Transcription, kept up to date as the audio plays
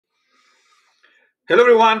Hello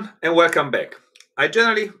everyone and welcome back. I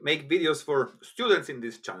generally make videos for students in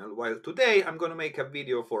this channel, while today I'm going to make a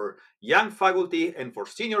video for young faculty and for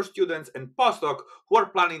senior students and postdoc who are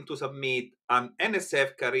planning to submit an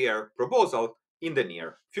NSF career proposal in the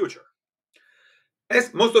near future.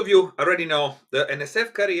 As most of you already know, the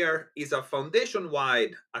NSF Career is a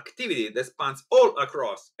foundation-wide activity that spans all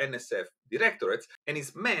across NSF directorates and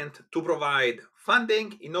is meant to provide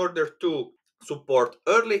funding in order to support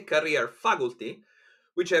early career faculty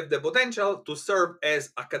which have the potential to serve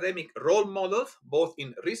as academic role models both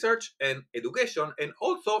in research and education, and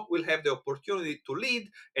also will have the opportunity to lead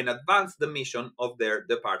and advance the mission of their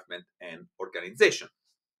department and organization.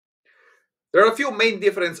 There are a few main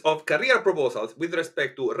differences of career proposals with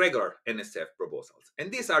respect to regular NSF proposals.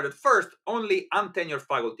 And these are that first, only untenured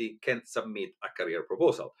faculty can submit a career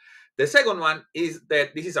proposal. The second one is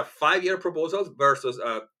that this is a 5-year proposal versus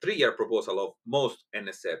a 3-year proposal of most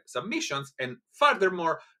NSF submissions. And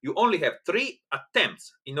furthermore, you only have 3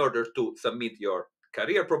 attempts in order to submit your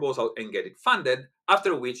career proposal and get it funded,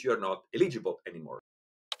 after which you're not eligible anymore.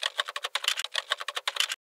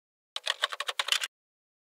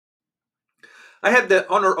 I had the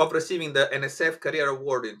honor of receiving the NSF Career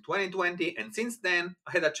Award in 2020, and since then,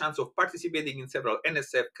 I had a chance of participating in several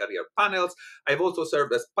NSF career panels. I've also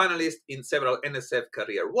served as panelist in several NSF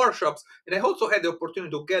career workshops, and I also had the opportunity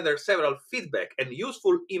to gather several feedback and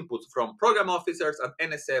useful inputs from program officers at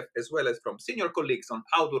NSF, as well as from senior colleagues on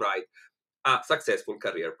how to write a successful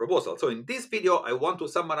career proposal. So in this video, I want to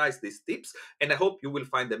summarize these tips, and I hope you will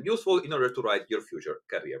find them useful in order to write your future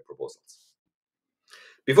career proposals.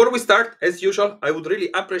 Before we start, as usual, I would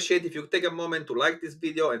really appreciate if you take a moment to like this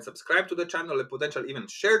video and subscribe to the channel and potentially even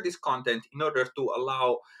share this content in order to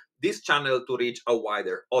allow this channel to reach a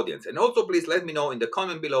wider audience. And also please let me know in the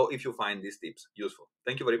comment below if you find these tips useful.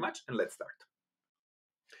 Thank you very much, and let's start.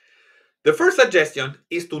 The first suggestion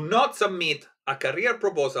is to not submit a career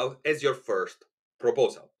proposal as your first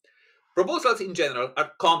proposal. Proposals in general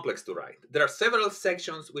are complex to write. There are several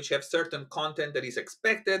sections which have certain content that is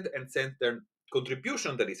expected and certain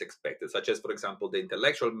contribution that is expected, such as, for example, the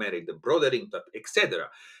intellectual merit, the broader impact, etc.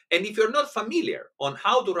 And if you're not familiar on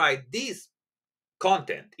how to write this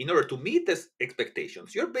content in order to meet these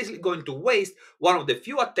expectations, you're basically going to waste one of the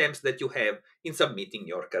few attempts that you have in submitting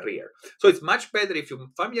your career. So it's much better if you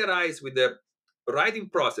familiarize with the writing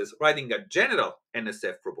process, writing a general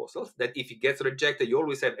NSF proposal, that if it gets rejected, you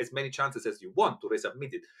always have as many chances as you want to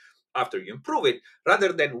resubmit it after you improve it,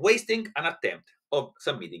 rather than wasting an attempt of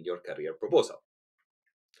submitting your career proposal.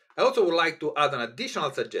 I also would like to add an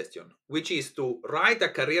additional suggestion, which is to write a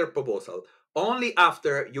career proposal only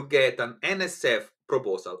after you get an NSF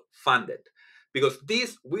proposal funded, because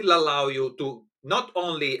this will allow you to not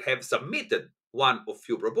only have submitted one of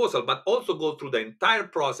few proposals, but also go through the entire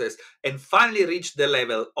process and finally reach the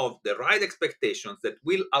level of the right expectations that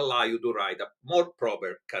will allow you to write a more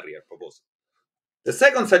proper career proposal. The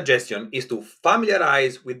second suggestion is to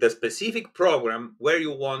familiarize with the specific program where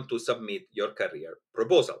you want to submit your career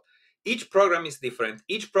proposal. Each program is different.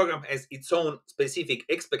 Each program has its own specific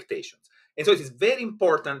expectations. And so it is very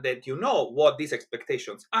important that you know what these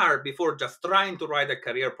expectations are before just trying to write a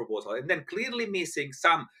career proposal and then clearly missing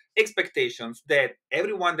some expectations that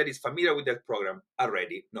everyone that is familiar with that program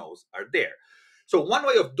already knows are there. So one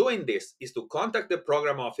way of doing this is to contact the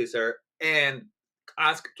program officer and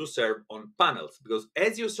ask to serve on panels, because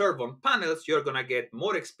as you serve on panels, you're going to get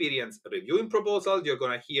more experience reviewing proposals. You're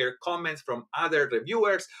going to hear comments from other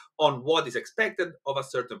reviewers on what is expected of a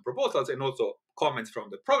certain proposals, and also comments from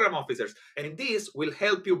the program officers. And this will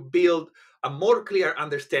help you build a more clear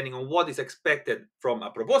understanding on what is expected from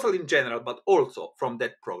a proposal in general, but also from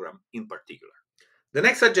that program in particular. The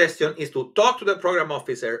next suggestion is to talk to the program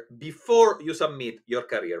officer before you submit your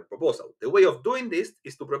career proposal. The way of doing this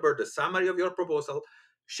is to prepare the summary of your proposal,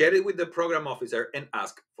 share it with the program officer, and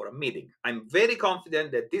ask for a meeting. I'm very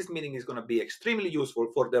confident that this meeting is going to be extremely useful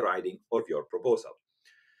for the writing of your proposal.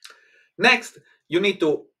 Next, you need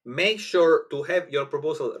to make sure to have your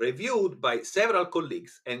proposal reviewed by several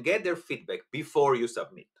colleagues and get their feedback before you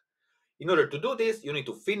submit. In order to do this, you need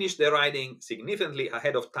to finish the writing significantly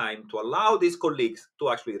ahead of time to allow these colleagues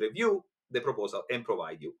to actually review the proposal and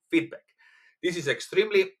provide you feedback. This is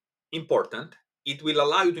extremely important. It will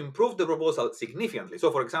allow you to improve the proposal significantly.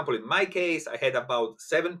 So for example, in my case, I had about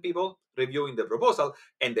 7 people reviewing the proposal,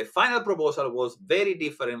 and the final proposal was very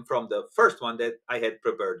different from the first one that I had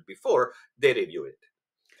prepared before they reviewed it.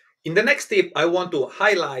 In the next tip, I want to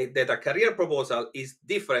highlight that a career proposal is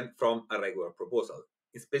different from a regular proposal,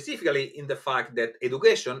 specifically in the fact that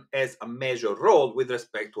education has a major role with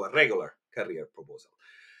respect to a regular career proposal.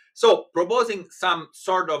 So proposing some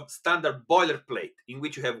sort of standard boilerplate in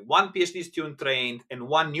which you have one PhD student trained and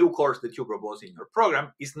one new course that you propose in your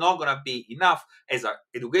program is not going to be enough as an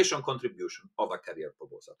education contribution of a career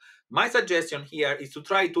proposal. My suggestion here is to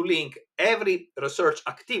try to link every research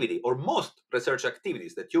activity or most research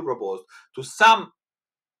activities that you propose to some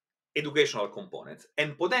educational components,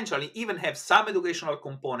 and potentially even have some educational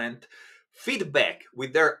component feedback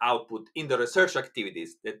with their output in the research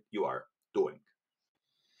activities that you are doing.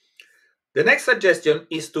 The next suggestion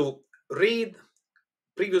is to read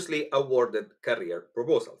previously awarded career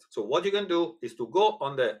proposals. So what you can do is to go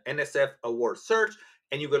on the NSF award search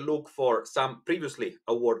and you can look for some previously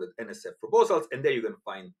awarded NSF proposals, and there you can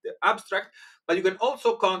find the abstract. But you can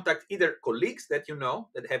also contact either colleagues that you know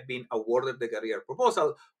that have been awarded the career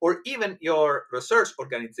proposal, or even your research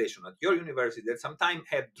organization at your university that sometimes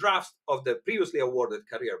have drafts of the previously awarded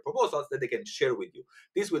career proposals that they can share with you.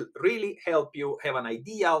 This will really help you have an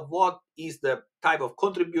idea of what is the type of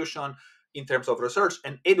contribution in terms of research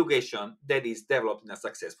and education that is developed in a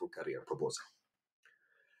successful career proposal.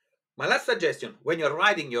 My last suggestion when you're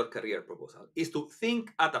writing your career proposal is to think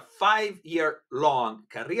at a 5-year-long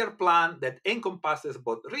career plan that encompasses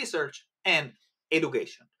both research and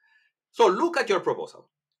education. So look at your proposal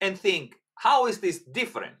and think, how is this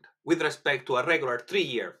different with respect to a regular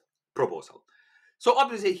 3-year proposal? So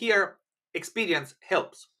obviously here, experience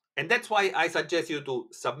helps. And that's why I suggest you to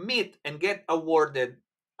submit and get awarded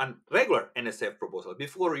a regular NSF proposal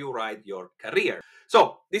before you write your career.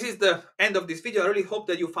 So this is the end of this video. I really hope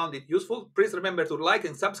that you found it useful. Please remember to like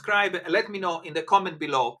and subscribe, and let me know in the comment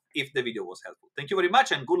below if the video was helpful. Thank you very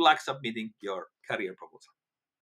much, and good luck submitting your career proposal.